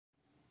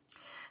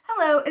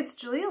Hello, it's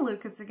Julia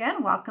Lucas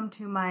again. Welcome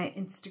to my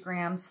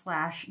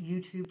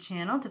Instagram/YouTube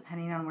channel,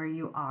 depending on where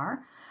you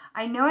are.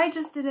 I know I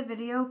just did a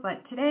video,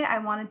 but today I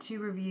wanted to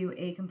review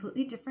a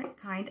completely different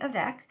kind of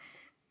deck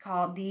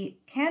called the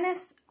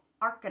Canes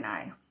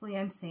Arcanae. Hopefully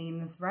I'm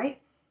saying this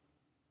right.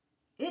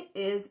 It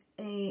is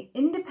an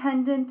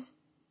independent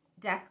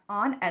deck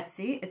on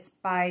Etsy. It's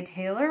by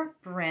Taylor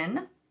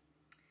Bryn.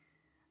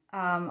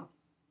 Holquist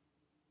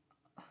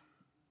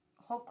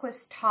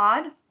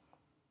Todd.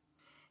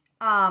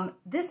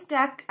 This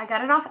deck, I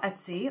got it off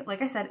Etsy.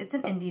 Like I said, it's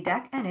an indie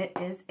deck, and it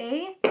is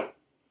a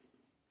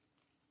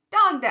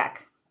dog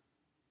deck.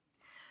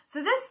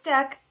 So this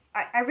deck,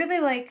 I really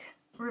like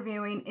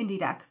reviewing indie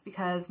decks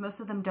because most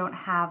of them don't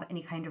have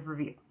any kind of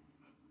review.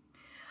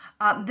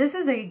 This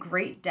is a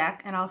great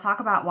deck, and I'll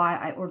talk about why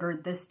I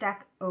ordered this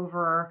deck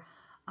over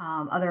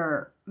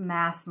other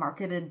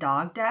mass-marketed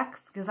dog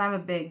decks, because I'm a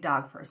big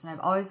dog person. I've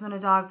always been a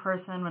dog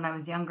person. When I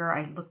was younger,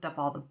 I looked up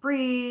all the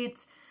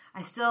breeds.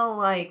 I still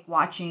like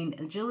watching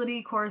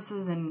agility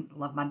courses and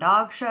love my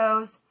dog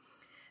shows.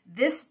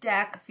 This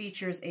deck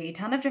features a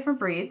ton of different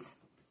breeds,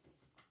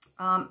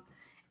 and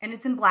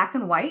it's in black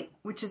and white,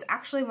 which is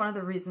actually one of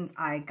the reasons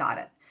I got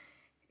it.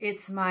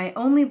 It's my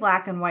only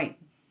black and white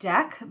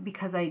deck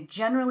because I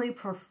generally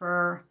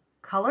prefer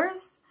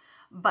colors,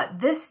 but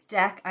this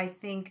deck, I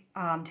think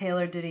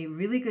Taylor did a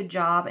really good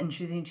job in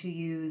choosing to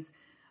use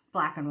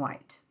black and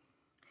white.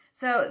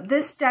 So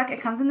this deck,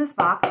 it comes in this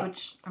box,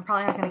 which I'm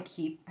probably not going to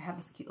keep. I have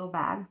this cute little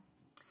bag.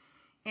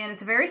 And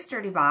it's a very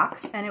sturdy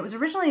box, and it was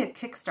originally a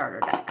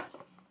Kickstarter deck.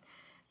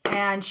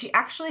 And she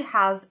actually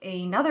has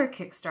another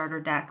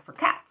Kickstarter deck for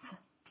cats.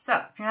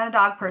 So if you're not a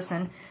dog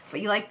person,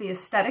 but you like the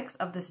aesthetics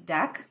of this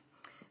deck,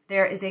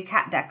 there is a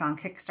cat deck on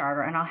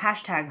Kickstarter, and I'll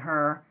hashtag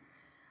her.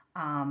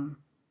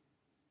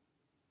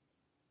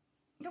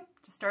 Nope,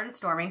 just started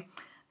storming.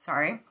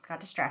 Sorry, got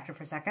distracted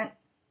for a second.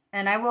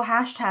 And I will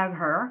hashtag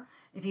her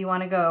if you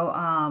want to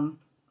go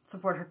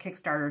support her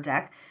Kickstarter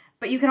deck.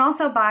 But you can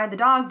also buy the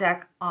dog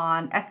deck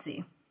on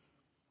Etsy.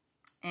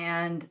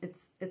 And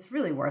it's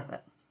really worth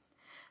it.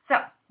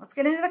 So let's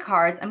get into the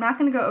cards. I'm not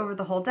going to go over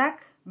the whole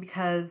deck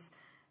because,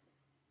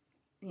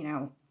 you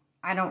know,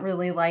 I don't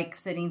really like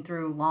sitting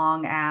through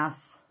long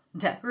ass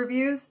deck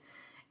reviews.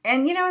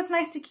 And, you know, it's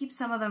nice to keep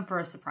some of them for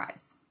a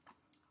surprise.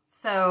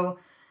 So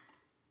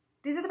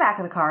these are the back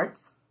of the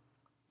cards.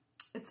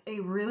 It's a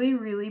really,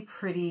 really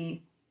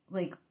pretty,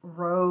 like,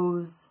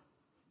 rose.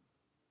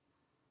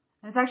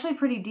 And it's actually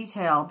pretty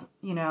detailed,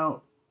 you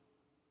know.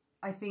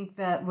 I think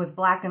that with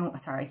black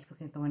and, sorry, I keep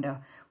looking at the window.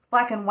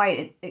 Black and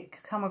white, it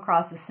could come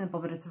across as simple,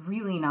 but it's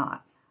really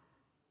not.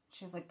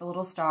 She has, like, the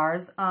little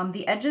stars.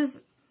 The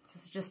edges,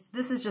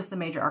 this is just the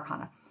major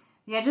arcana.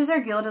 The edges are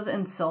gilded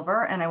in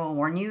silver, and I will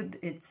warn you,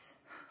 it's,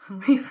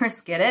 when you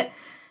first get it,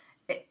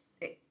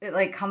 it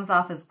like, comes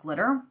off as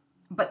glitter.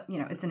 But, you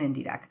know, it's an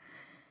indie deck.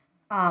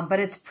 But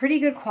it's pretty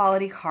good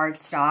quality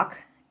cardstock.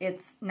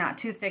 It's not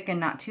too thick and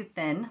not too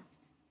thin.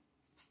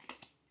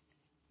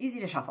 Easy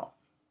to shuffle.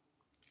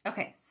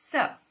 Okay,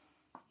 so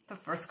the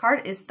first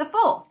card is the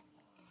full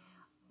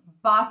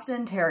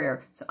Boston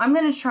Terrier. So I'm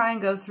going to try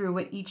and go through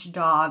what each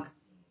dog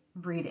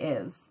breed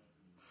is.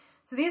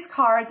 So these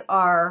cards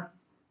are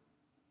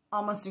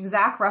almost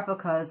exact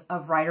replicas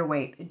of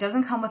Rider-Waite. It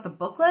doesn't come with a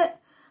booklet,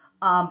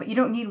 but you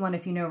don't need one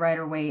if you know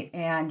Rider-Waite,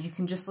 and you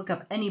can just look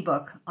up any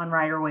book on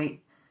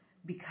Rider-Waite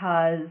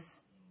because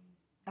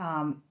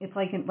it's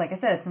like I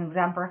said, it's an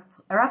exact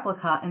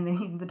replica,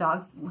 and the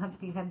dogs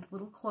have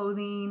little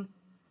clothing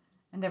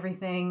and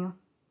everything.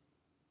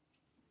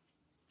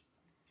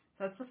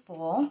 So that's the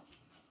full.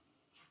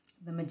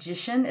 The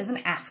Magician is an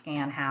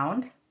Afghan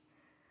hound.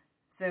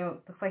 So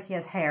it looks like he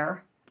has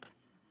hair.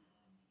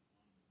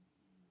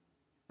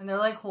 And they're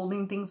like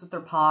holding things with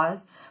their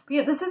paws. But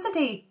yeah, this isn't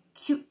a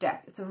cute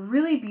deck. It's a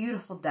really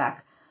beautiful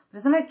deck, but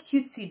it's not a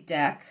cutesy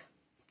deck.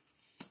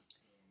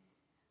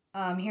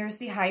 Here's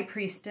the High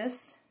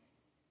Priestess.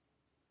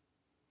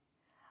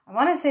 I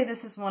want to say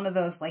this is one of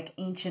those like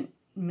ancient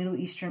Middle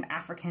Eastern,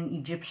 African,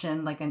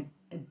 Egyptian, like a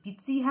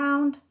Bitsi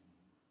hound.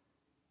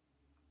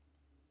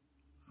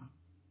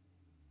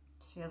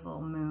 She has a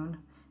little moon.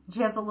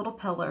 She has the little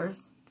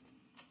pillars.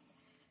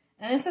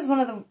 And this is one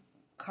of the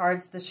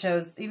cards that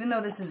shows, even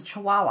though this is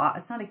Chihuahua,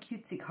 it's not a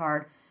cutesy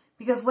card,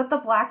 because what the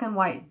black and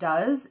white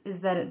does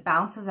is that it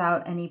bounces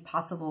out any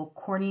possible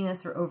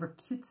corniness or over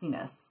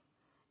cutesiness.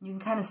 You can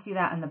kind of see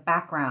that in the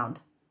background.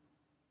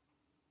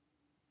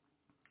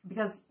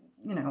 Because,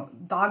 you know,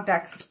 dog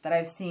decks that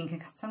I've seen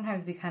can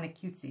sometimes be kind of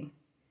cutesy.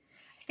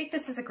 I think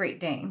this is a Great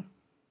Dane.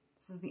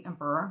 This is the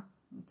Emperor.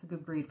 It's a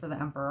good breed for the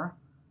Emperor.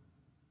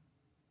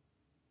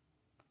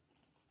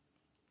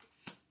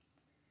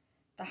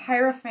 The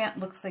Hierophant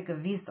looks like a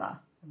Vizsla.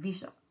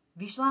 Vizsla?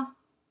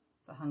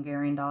 It's a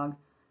Hungarian dog.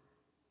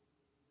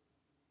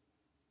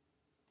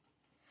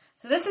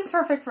 So this is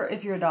perfect for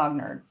if you're a dog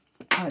nerd.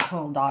 I'm a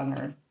total dog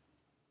nerd.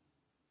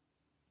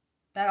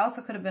 That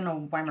also could have been a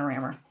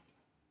Weimaraner.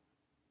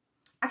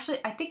 Actually,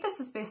 I think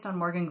this is based on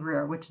Morgan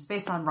Greer, which is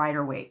based on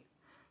Rider-Waite.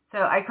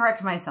 So I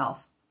correct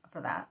myself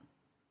for that.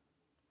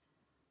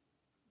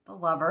 The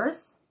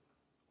Lovers.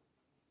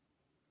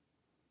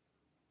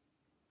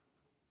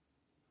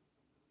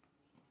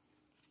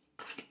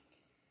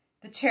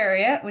 The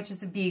Chariot, which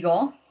is a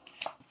beagle.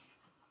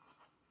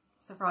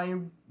 So for all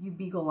you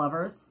beagle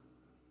lovers.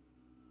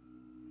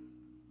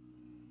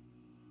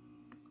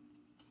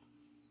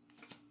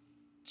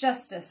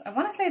 Justice. I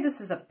want to say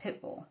this is a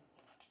pit bull.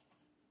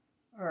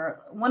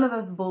 Or one of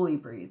those bully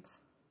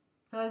breeds.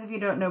 For those of you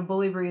who don't know,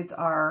 bully breeds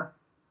are,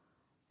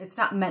 it's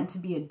not meant to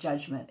be a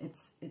judgment.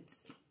 It's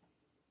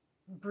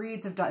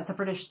breeds of dogs. It's a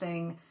British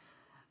thing.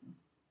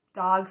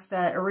 Dogs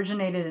that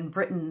originated in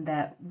Britain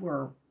that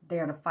were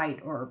there to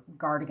fight or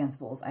guard against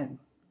bulls. Yeah,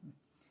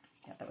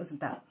 that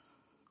wasn't that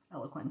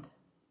eloquent.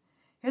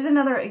 Here's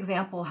another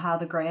example how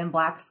the gray and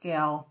black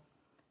scale,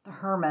 the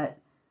hermit,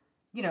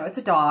 you know, it's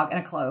a dog and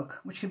a cloak,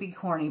 which could be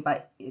corny,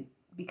 but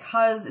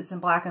because it's in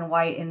black and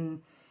white,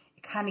 and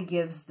it kind of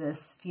gives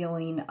this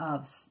feeling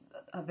of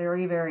a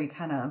very, very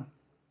kind of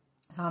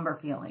somber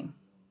feeling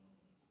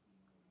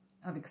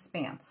of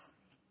expanse.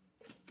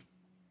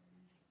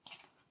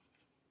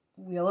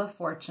 Wheel of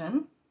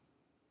Fortune.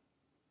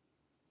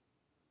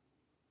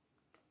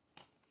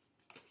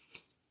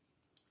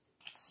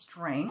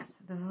 Strength.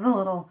 This is a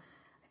little,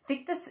 I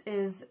think this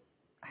is,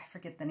 I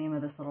forget the name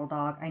of this little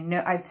dog. I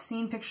know I've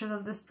seen pictures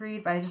of this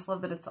breed, but I just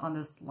love that it's on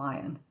this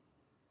lion.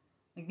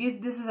 Like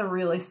this is a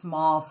really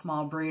small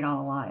breed on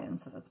a lion,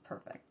 so that's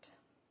perfect.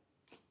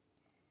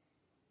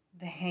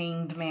 The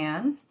Hanged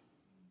Man.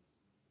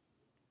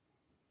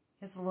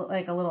 He has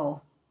like a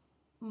little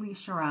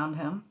leash around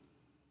him.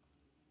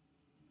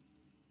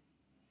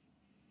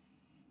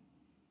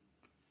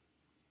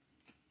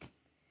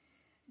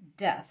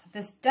 Death.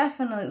 This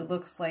definitely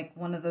looks like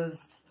one of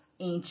those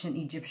ancient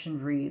Egyptian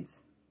breeds.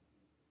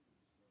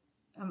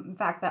 In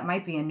fact, that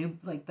might be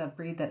like the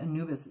breed that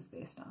Anubis is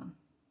based on.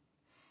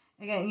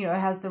 Again, you know, it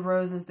has the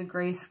roses, the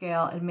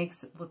grayscale. It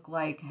makes it look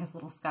like it has a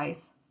little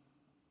scythe.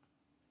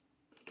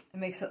 It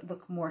makes it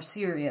look more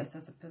serious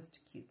as opposed to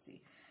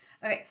cutesy.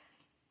 Okay.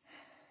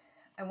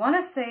 I want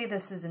to say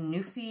this is a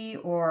Newfie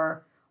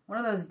or one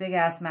of those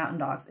big-ass mountain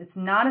dogs. It's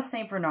not a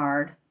St.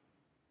 Bernard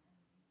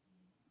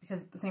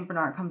because the St.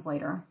 Bernard comes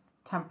later.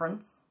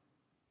 Temperance.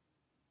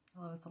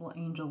 I love its little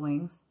angel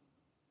wings.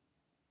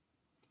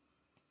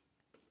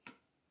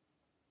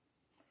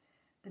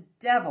 The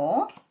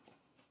Devil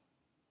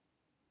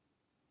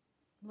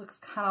looks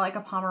kind of like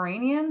a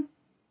Pomeranian.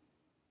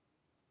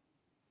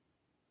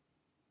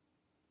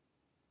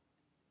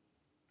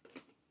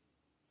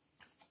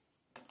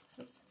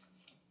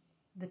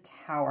 The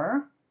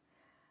Tower.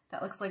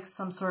 That looks like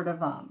some sort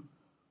of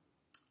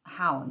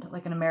hound,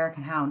 like an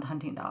American hound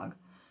hunting dog.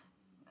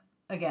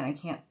 Again,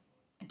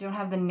 I don't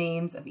have the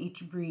names of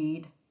each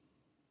breed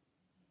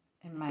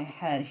in my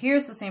head.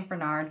 Here's the St.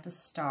 Bernard, the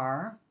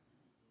Star.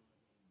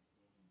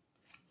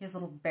 He has a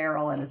little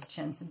barrel in his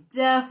chin, so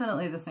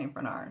definitely the St.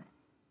 Bernard.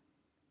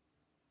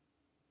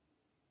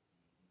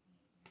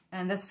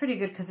 And that's pretty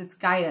good because it's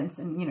guidance.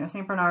 And, you know,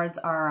 St. Bernards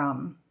are,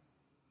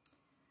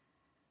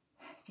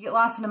 if you get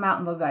lost in a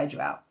mountain, they'll guide you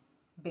out,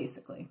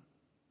 basically.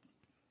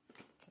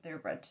 That's what they're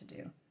bred to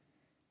do.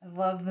 I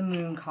love the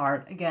Moon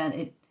card.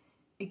 Again,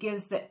 it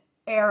gives the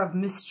air of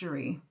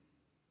mystery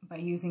by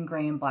using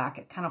gray and black.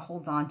 It kind of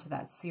holds on to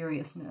that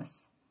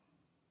seriousness.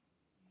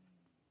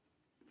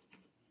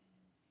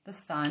 The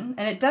Sun.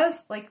 And it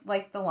does,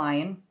 like the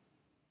lion,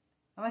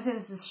 I want to say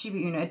this is Shiba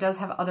Inu. It does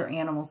have other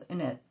animals in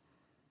it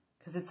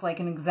because it's like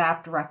an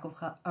exact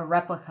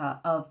replica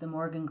of the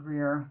Morgan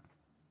Greer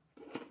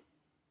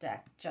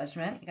deck.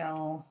 Judgment. You got a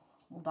little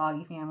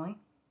doggy family.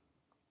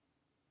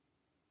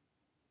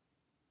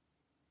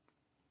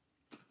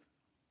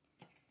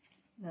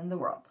 And then the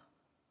World.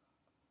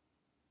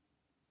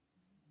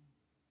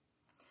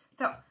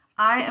 So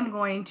I am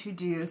going to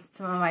do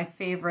some of my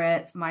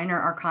favorite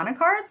Minor Arcana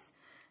cards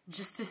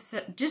just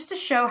to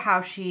show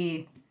how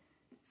she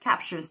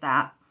captures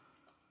that.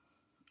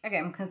 Okay,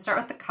 I'm going to start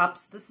with the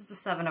cups. This is the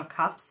 7 of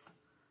Cups.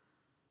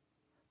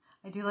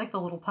 I do like the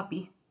little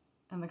puppy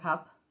in the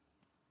cup.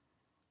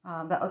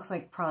 That looks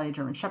like probably a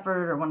German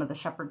Shepherd or one of the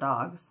shepherd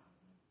dogs.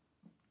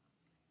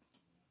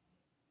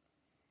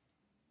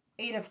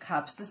 8 of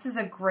Cups. This is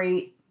a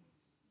great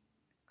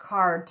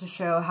card to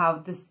show how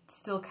this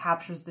still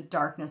captures the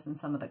darkness in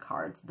some of the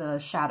cards, the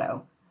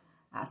shadow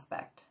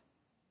aspect.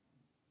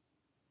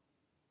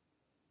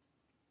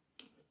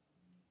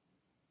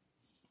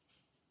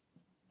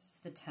 This is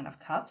the 10 of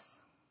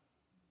Cups.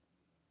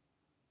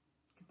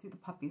 You can see the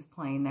puppies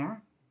playing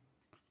there.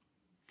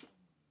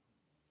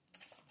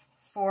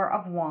 4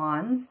 of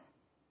Wands.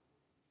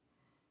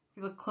 If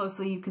you look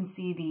closely, you can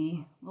see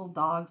the little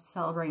dogs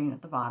celebrating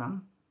at the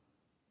bottom.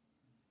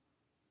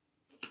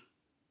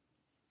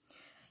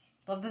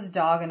 Love this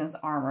dog and his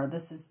armor.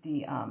 This is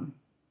the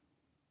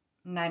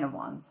 9 of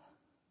Wands.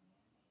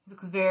 He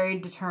looks very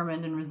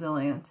determined and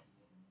resilient.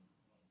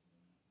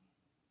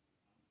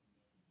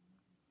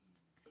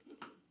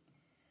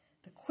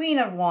 The Queen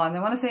of Wands.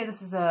 I want to say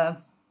this is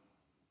a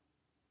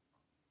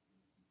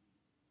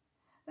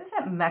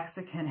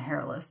Mexican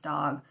hairless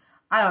dog.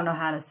 I don't know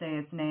how to say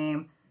its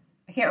name.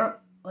 I can't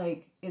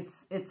like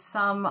it's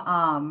some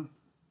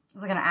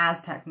it's like an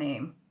Aztec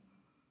name.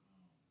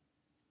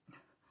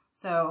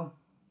 So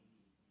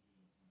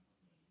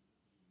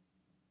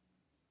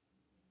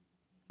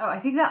Oh, I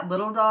think that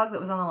little dog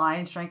that was on the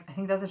lion strength, I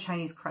think that's a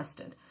Chinese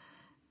crested.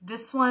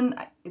 This one,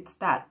 it's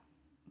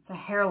a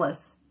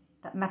hairless,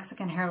 that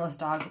Mexican hairless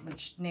dog,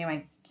 which name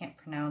I can't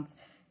pronounce.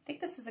 I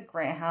think this is a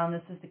greyhound.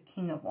 This is the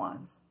King of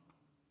Wands.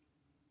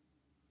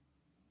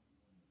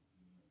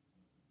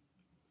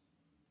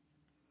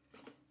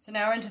 So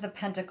now we're into the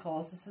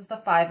Pentacles. This is the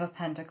Five of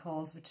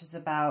Pentacles, which is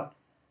about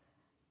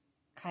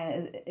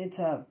it's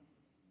a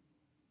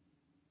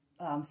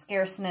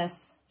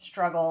scarceness,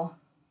 struggle.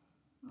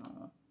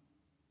 Oh.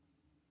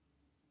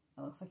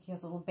 It looks like he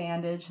has a little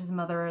bandage. His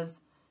mother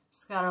is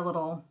just got her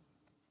little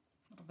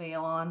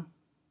veil on.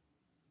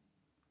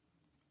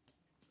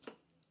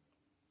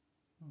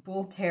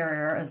 Bull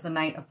Terrier as the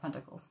Knight of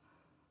Pentacles.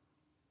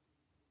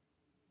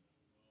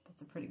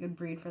 That's a pretty good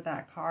breed for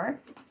that card.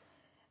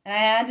 And I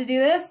had to do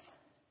this.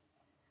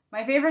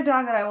 My favorite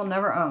dog that I will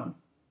never own.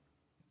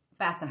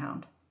 Basset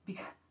Hound.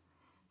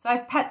 So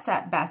I've pet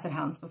sat Basset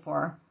Hounds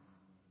before.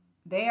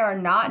 They are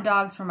not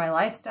dogs for my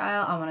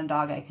lifestyle. I want a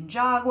dog I can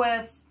jog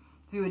with,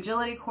 do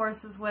agility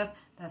courses with.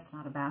 That's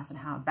not a Basset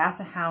Hound.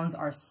 Basset Hounds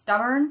are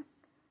stubborn.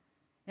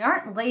 They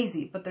aren't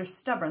lazy, but they're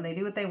stubborn. They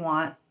do what they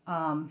want.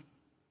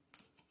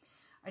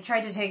 I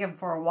tried to take him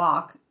for a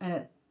walk,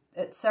 and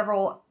at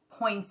several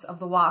points of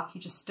the walk, he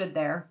just stood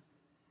there.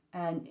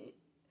 And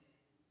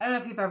I don't know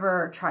if you've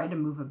ever tried to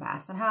move a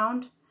Basset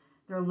Hound.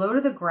 They're low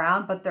to the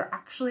ground, but they're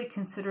actually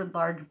considered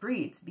large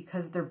breeds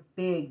because they're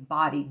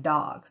big-bodied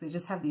dogs. They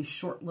just have these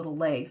short little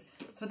legs.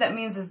 So what that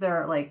means is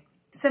they're like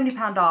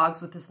 70-pound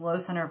dogs with this low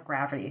center of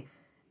gravity,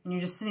 and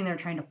you're just sitting there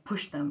trying to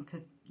push them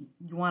because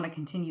you want to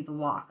continue the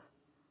walk.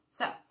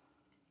 So,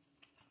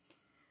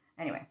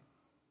 anyway,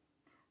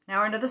 now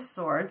we're into the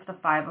swords, the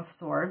Five of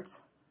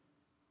Swords.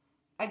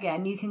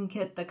 Again, you can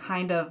get the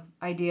kind of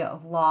idea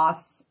of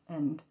loss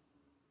and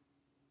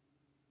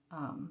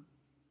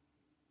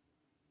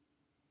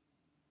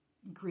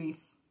grief.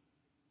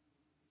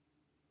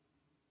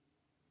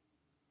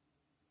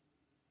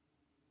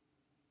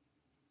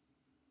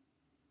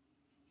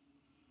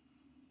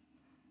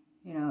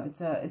 You know,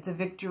 it's a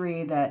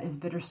victory that is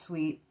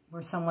bittersweet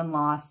where someone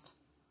lost.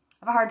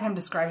 I have a hard time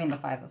describing the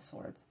Five of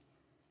Swords.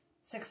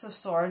 Six of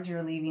Swords,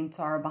 you're leaving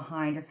sorrow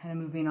behind. You're kind of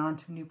moving on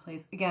to a new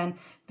place. Again,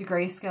 the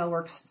grayscale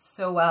works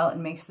so well. It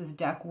makes this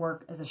deck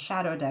work as a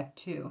shadow deck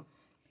too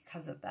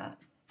because of that.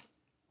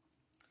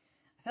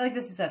 I feel like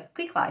this is a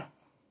Klee-Klee,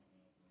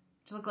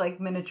 which look like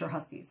miniature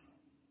huskies.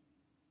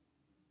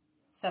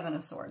 Seven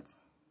of Swords.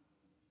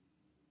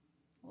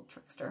 Little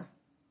trickster.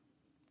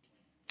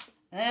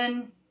 And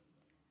then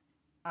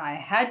I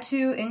had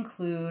to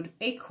include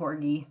a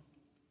Corgi.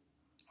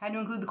 Had to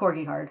include the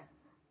Corgi card.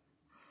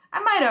 I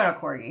might own a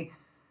Corgi.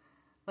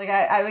 Like,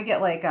 I would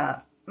get, like,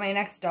 my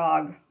next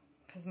dog,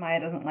 because Maya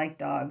doesn't like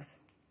dogs.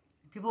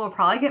 People will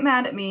probably get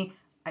mad at me.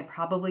 I'd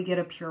probably get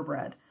a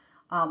purebred.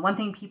 One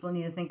thing people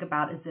need to think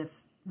about is if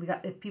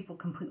people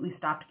completely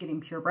stopped getting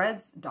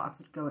purebreds, dogs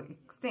would go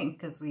extinct,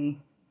 because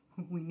we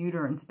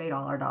neuter and spade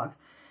all our dogs.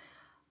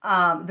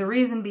 The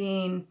reason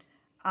being,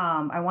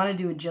 I want to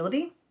do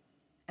agility,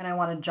 and I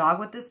want to jog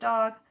with this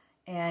dog,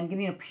 and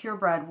getting a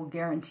purebred will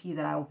guarantee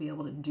that I will be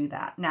able to do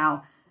that.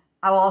 Now,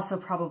 I will also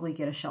probably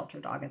get a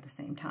shelter dog at the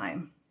same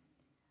time.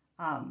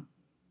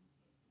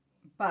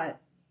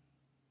 But,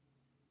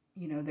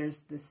 you know,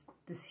 there's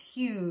this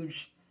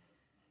huge,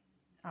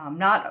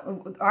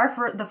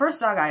 the first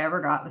dog I ever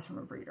got was from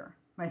a breeder,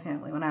 my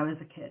family, when I was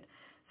a kid.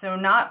 So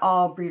not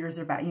all breeders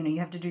are bad. You know, you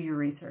have to do your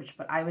research,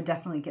 but I would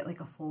definitely get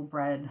like a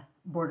full-bred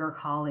Border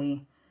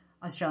Collie,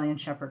 Australian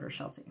Shepherd, or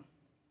Sheltie.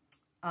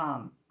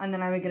 And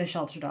then I would get a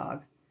shelter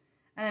dog.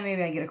 And then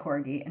maybe I get a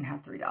Corgi and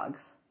have 3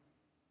 dogs.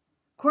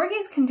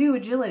 Corgis can do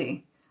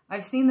agility.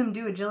 I've seen them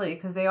do agility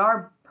because they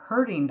are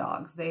herding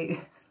dogs.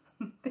 They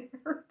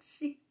herd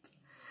sheep.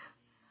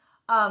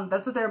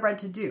 That's what they're bred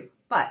to do.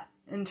 But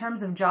in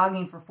terms of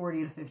jogging for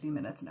 40 to 50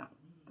 minutes, no.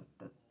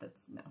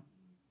 That's no.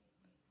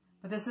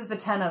 But this is the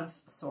Ten of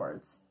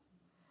Swords.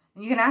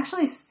 And you can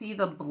actually see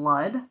the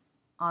blood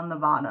on the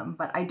bottom,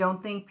 but I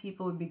don't think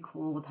people would be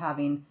cool with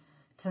having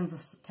Ten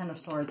of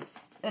Swords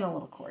in a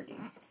little Corgi.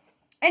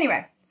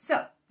 Anyway,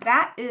 so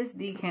that is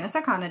the Canes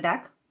Arcanae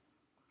deck.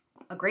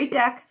 A great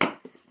deck.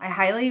 I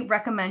highly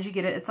recommend you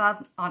get it. It's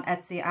on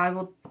Etsy. I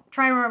will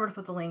try and remember to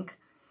put the link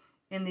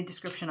in the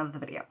description of the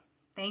video.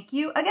 Thank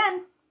you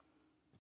again.